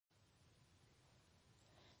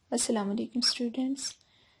Assalamu alaikum students.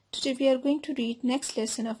 Today we are going to read next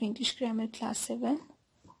lesson of English Grammar class 7.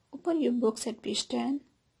 Open your books at page 10.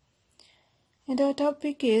 And our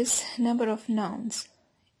topic is number of nouns.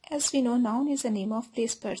 As we know, noun is a name of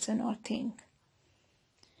place, person or thing.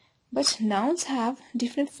 But nouns have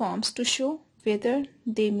different forms to show whether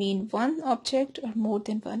they mean one object or more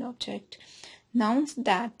than one object. Nouns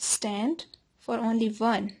that stand for only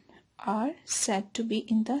one are said to be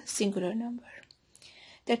in the singular number.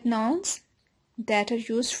 That nouns that are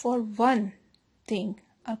used for one thing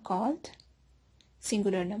are called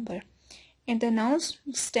singular number, and the nouns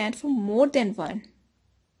which stand for more than one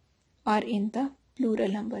are in the plural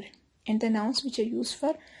number, and the nouns which are used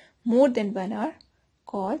for more than one are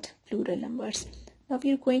called plural numbers. Now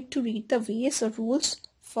we are going to read the ways or rules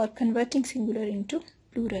for converting singular into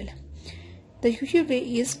plural. The usual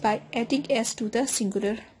way is by adding s to the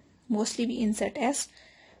singular. Mostly we insert s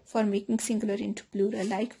for making singular into plural,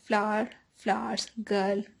 like flower, flowers,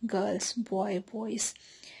 girl, girls, boy, boys.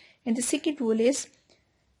 And the second rule is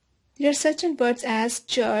there are certain words as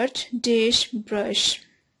church, dish, brush,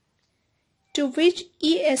 to which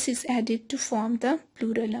es is added to form the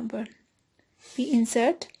plural number. We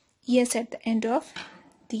insert es at the end of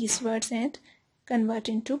these words and convert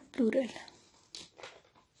into plural.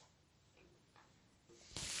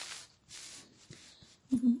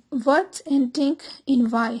 Words ending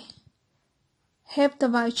in y have the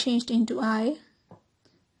y changed into I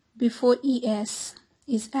before es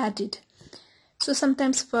is added. So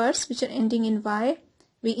sometimes words which are ending in y,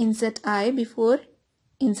 we insert I before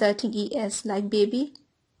inserting es, like baby,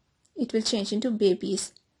 it will change into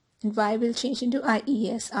babies, and y will change into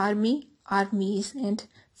ies, army, armies, and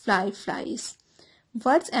fly, flies.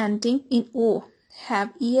 Words ending in o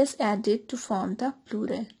have es added to form the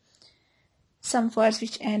plural. Some words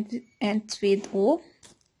which ends with o,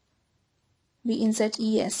 we insert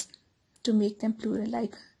es to make them plural,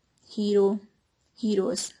 like hero,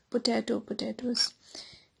 heroes, potato, potatoes.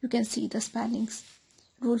 You can see the spellings.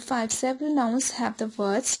 Rule 5. Several nouns have the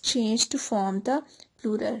words changed to form the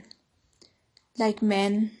plural, like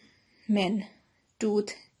men, men,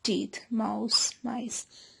 tooth, teeth, mouse, mice.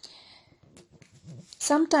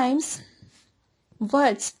 Sometimes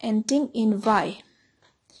words ending in y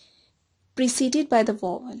preceded by the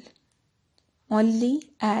vowel only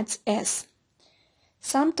adds s.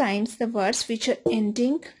 Sometimes the words which are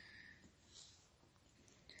ending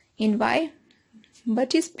in y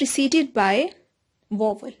but is preceded by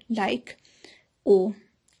vowel, like o,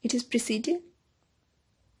 it is preceded,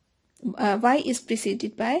 y is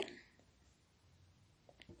preceded by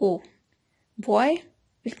o. Boy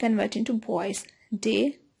will convert into boys,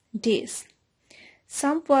 day, days.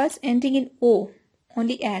 Some words ending in o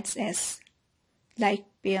only adds s, like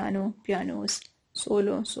piano, pianos,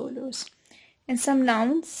 solo, solos. And some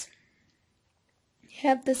nouns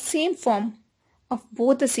have the same form of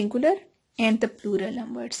both the singular and the plural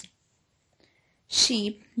numbers.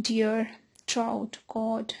 Sheep, deer, trout,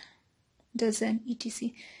 cod, dozen,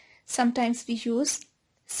 etc. Sometimes we use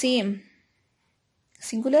same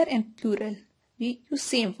singular and plural. We use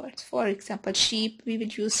same words. For example, sheep, we will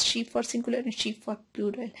use sheep for singular and sheep for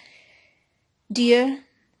plural. Deer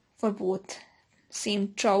for both.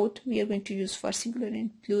 Same trout we are going to use for singular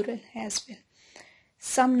and plural as well.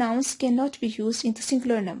 Some nouns cannot be used in the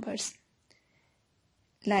singular numbers,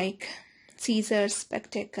 like scissors,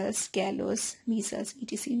 spectacles, gallows, measles,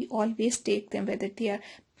 etc. We always take them, whether they are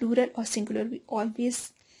plural or singular, we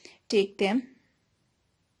always take them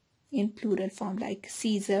in plural form, like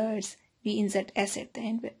scissors. We insert s at the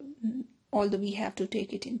end, although we have to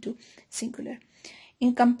take it into singular.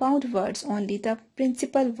 In compound words only, the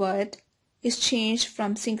principal word is changed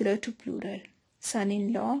from singular to plural.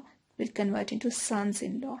 Son-in-law will convert into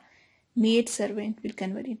sons-in-law. Maid servant will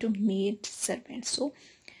convert into maid servant. So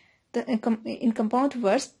in compound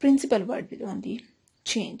words, principal word will only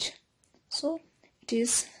change. So it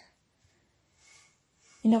is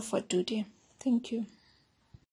enough for today. Thank you.